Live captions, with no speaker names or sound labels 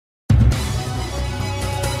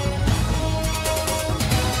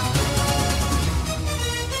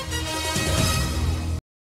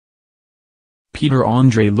Peter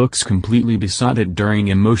Andre looks completely besotted during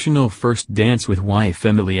emotional first dance with wife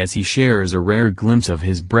Emily as he shares a rare glimpse of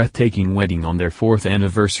his breathtaking wedding on their 4th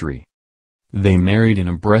anniversary. They married in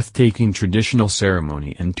a breathtaking traditional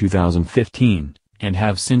ceremony in 2015, and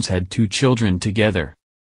have since had 2 children together.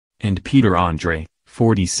 And Peter Andre,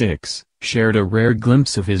 46, shared a rare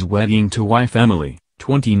glimpse of his wedding to wife Emily,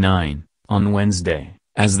 29, on Wednesday,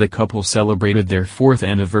 as the couple celebrated their 4th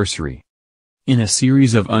anniversary. In a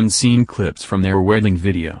series of unseen clips from their wedding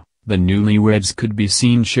video, the newlyweds could be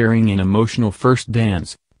seen sharing an emotional first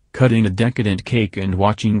dance, cutting a decadent cake and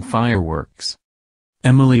watching fireworks.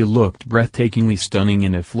 Emily looked breathtakingly stunning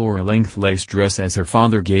in a floor-length lace dress as her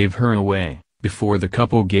father gave her away, before the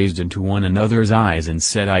couple gazed into one another's eyes and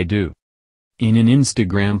said "I do." In an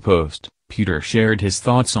Instagram post, Peter shared his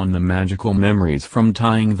thoughts on the magical memories from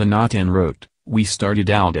tying the knot and wrote, "We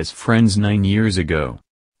started out as friends 9 years ago.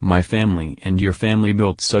 My family and your family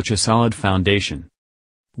built such a solid foundation.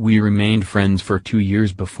 We remained friends for 2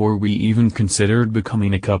 years before we even considered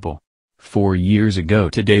becoming a couple. 4 years ago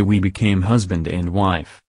today we became husband and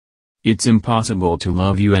wife. It's impossible to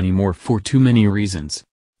love you anymore for too many reasons.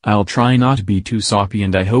 I'll try not to be too soppy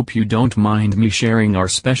and I hope you don't mind me sharing our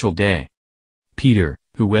special day." Peter,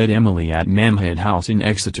 who wed Emily at Mamhead House in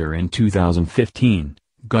Exeter in 2015,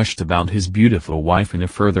 gushed about his beautiful wife in a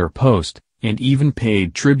further post, and even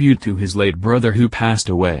paid tribute to his late brother who passed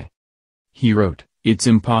away. He wrote, "It's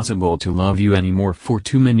impossible to love you anymore for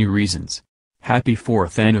too many reasons. Happy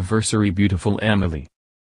 4th anniversary beautiful Emily.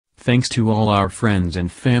 Thanks to all our friends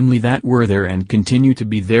and family that were there and continue to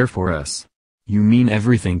be there for us. You mean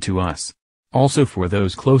everything to us. Also for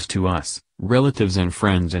those close to us, relatives and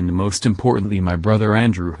friends and most importantly my brother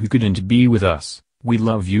Andrew who couldn't be with us, we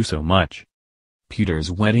love you so much."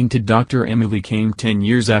 Peter's wedding to Dr. Emily came 10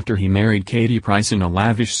 years after he married Katie Price in a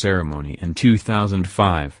lavish ceremony in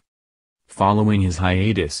 2005. Following his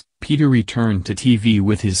hiatus, Peter returned to TV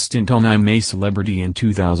with his stint on I'm a Celebrity in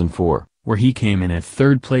 2004, where he came in at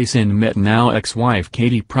 3rd place and met now ex-wife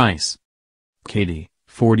Katie Price. Katie,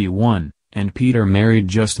 41, and Peter married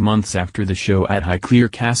just months after the show at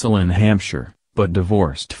Highclere Castle in Hampshire, but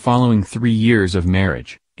divorced following 3 years of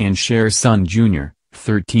marriage, and share son Junior,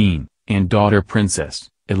 13. and daughter Princess,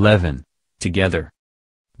 11, together.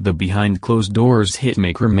 The behind-closed-doors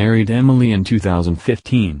hitmaker married Emily in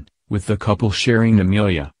 2015, with the couple sharing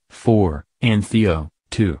Amelia, 4, and Theo,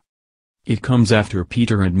 2. It comes after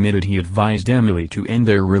Peter admitted he advised Emily to end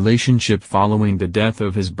their relationship following the death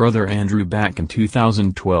of his brother Andrew back in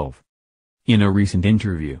 2012. In a recent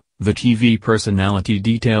interview, the TV personality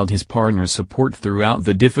detailed his partner's support throughout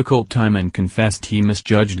the difficult time and confessed he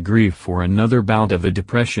misjudged grief for another bout of a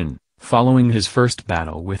depression, following his first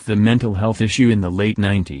battle with the mental health issue in the late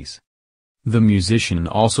 90s. The musician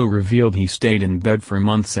also revealed he stayed in bed for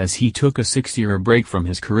months as he took a 6-year break from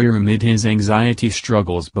his career amid his anxiety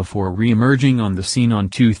struggles before re-emerging on the scene on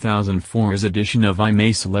 2004's edition of I'm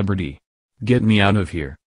a Celebrity. Get Me Out of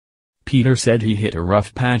Here. Peter said he hit a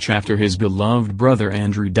rough patch after his beloved brother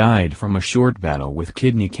Andrew died from a short battle with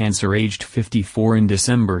kidney cancer aged 54 in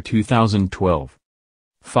December 2012.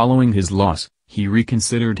 Following his loss, he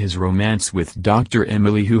reconsidered his romance with Dr.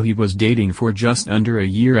 Emily who he was dating for just under a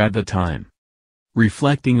year at the time.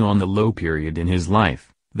 Reflecting on the low period in his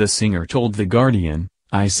life, the singer told The Guardian,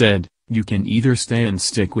 "I said, you can either stay and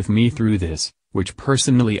stick with me through this, which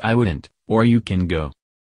personally I wouldn't, or you can go."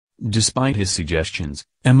 Despite his suggestions,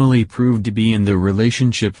 Emily proved to be in the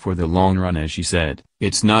relationship for the long run as she said,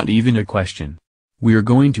 "It's not even a question. We're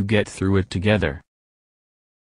going to get through it together."